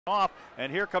off,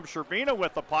 and here comes Sherbina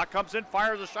with the puck, comes in,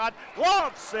 fires a shot,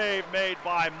 glove save made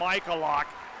by Michalak.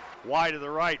 Wide to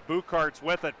the right, Buchart's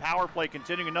with it, power play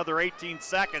continuing another 18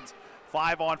 seconds.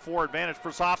 5-on-4 advantage,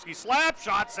 Prasovsky slap,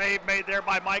 shot save made there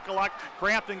by Michalak.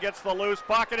 Crampton gets the loose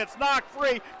puck, and it's knocked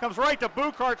free, comes right to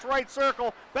Buchart's right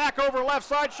circle, back over left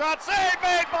side, shot save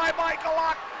made by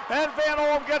Michalak. And Van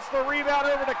Olm gets the rebound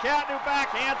over to Catton, who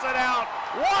backhands it out.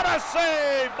 What a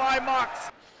save by Mux!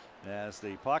 As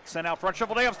the puck sent out front,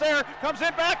 Cheveldayoff's there, comes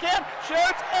in backhand,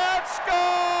 shoots and scores!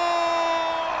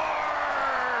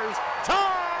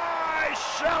 Ty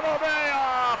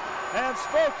Cheveldayoff! And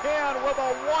Spokane with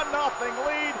a 1-0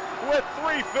 lead with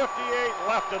 3:58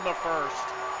 left in the first.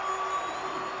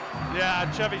 Yeah,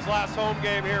 Chevy's last home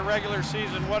game here, regular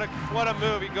season. What a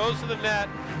move. He goes to the net,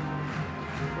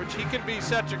 which he can be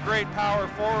such a great power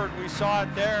forward. We saw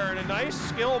it there, and a nice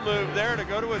skill move there to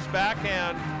go to his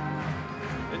backhand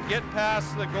and get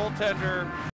past the goaltender.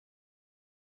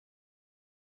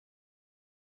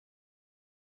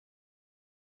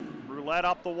 Roulette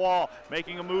up the wall,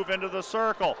 making a move into the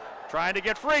circle, trying to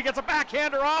get free, gets a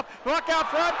backhander off, puck out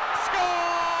front,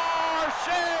 score!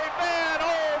 Shea Van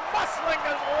Olm muscling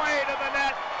his way to the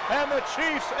net, and the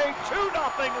Chiefs a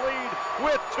 2-0 lead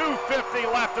with 2:50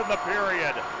 left in the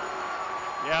period.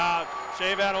 Yeah,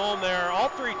 Shea Van Olm there, all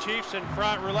three Chiefs in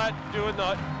front, Roulette doing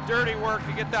the dirty work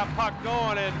to get that puck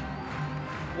going, and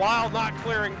while not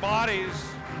clearing bodies,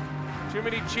 too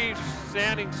many Chiefs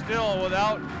standing still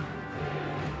without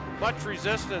much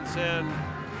resistance, and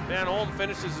Van Olm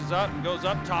finishes his up and goes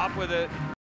up top with it.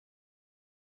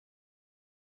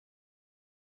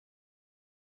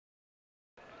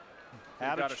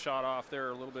 Got a shot off there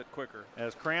a little bit quicker.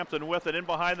 As Crampton with it in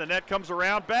behind the net, comes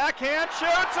around, backhand,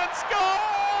 shoots and scores!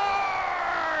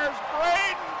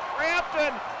 Braden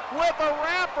Crampton with a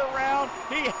wraparound.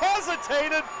 He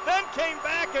hesitated, then came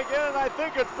back again, and I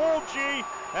think at full G,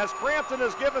 as Crampton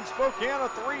has given Spokane a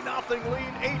 3-0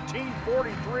 lead,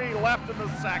 18:43 left in the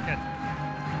second.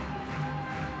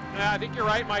 Yeah, I think you're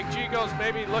right, Mike. G goes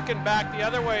maybe looking back the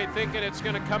other way, thinking it's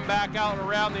going to come back out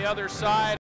around the other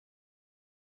side.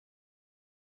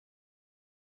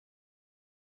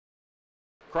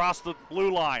 Across the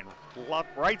blue line,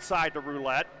 right side to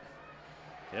Roulette.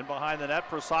 In behind the net,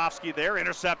 Prasovsky there,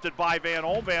 intercepted by Van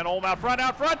Olm. Van Olm out front,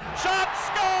 shot,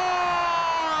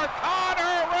 score!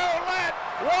 Connor Roulette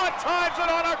one-times it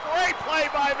on a great play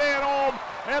by Van Olm.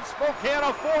 And Spokane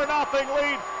a 4-0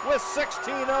 lead with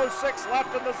 16:06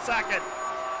 left in the second.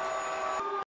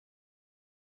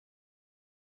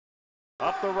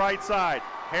 Up the right side,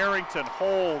 Harrington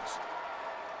holds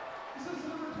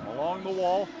along the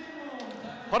wall.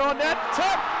 Put on net,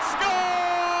 tip, score!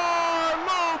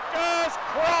 Lucas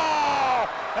Crawl!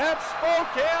 And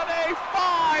Spokane a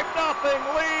 5-0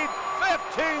 lead,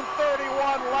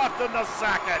 15:31 left in the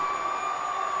second.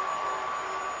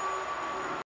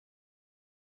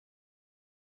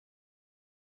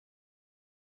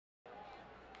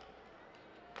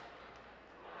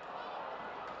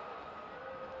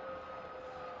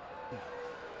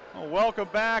 Well, welcome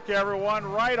back, everyone.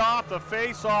 Right off the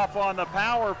face-off on the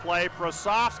power play,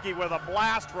 Prasovsky with a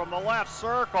blast from the left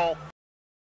circle.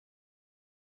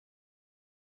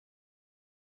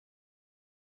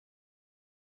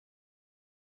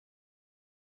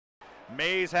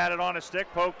 Mays had it on a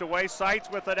stick, poked away, Seitz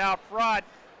with it out front.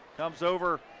 Comes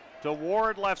over to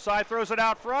Ward, left side, throws it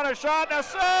out front, a shot and a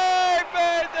save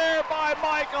made there by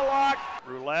Michalak.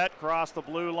 Roulette across the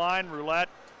blue line, Roulette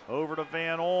over to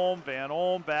Van Olm, Van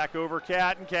Olm back over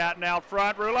Catton, Catton out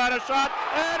front, Roulette a shot,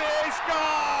 and he scores!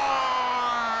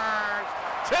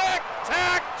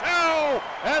 Tic-tac-toe!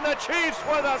 And the Chiefs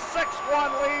with a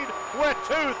 6-1 lead with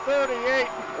 2:38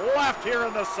 left here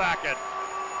in the second.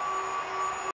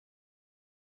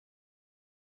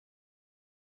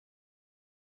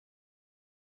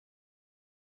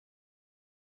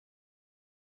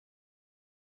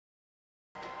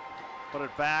 Put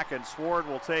it back, and Sword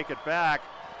will take it back.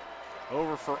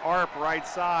 Over for Arp, right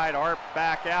side. Arp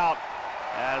back out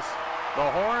as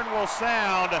the horn will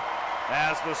sound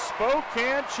as the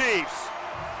Spokane Chiefs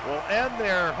will end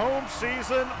their home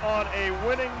season on a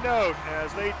winning note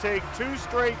as they take 2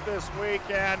 straight this week,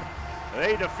 and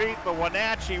they defeat the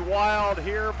Wenatchee Wild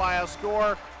here by a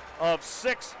score of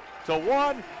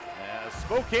 6-1. As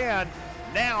Spokane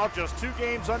now just 2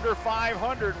 games under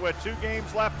 500 with 2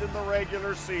 games left in the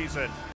regular season.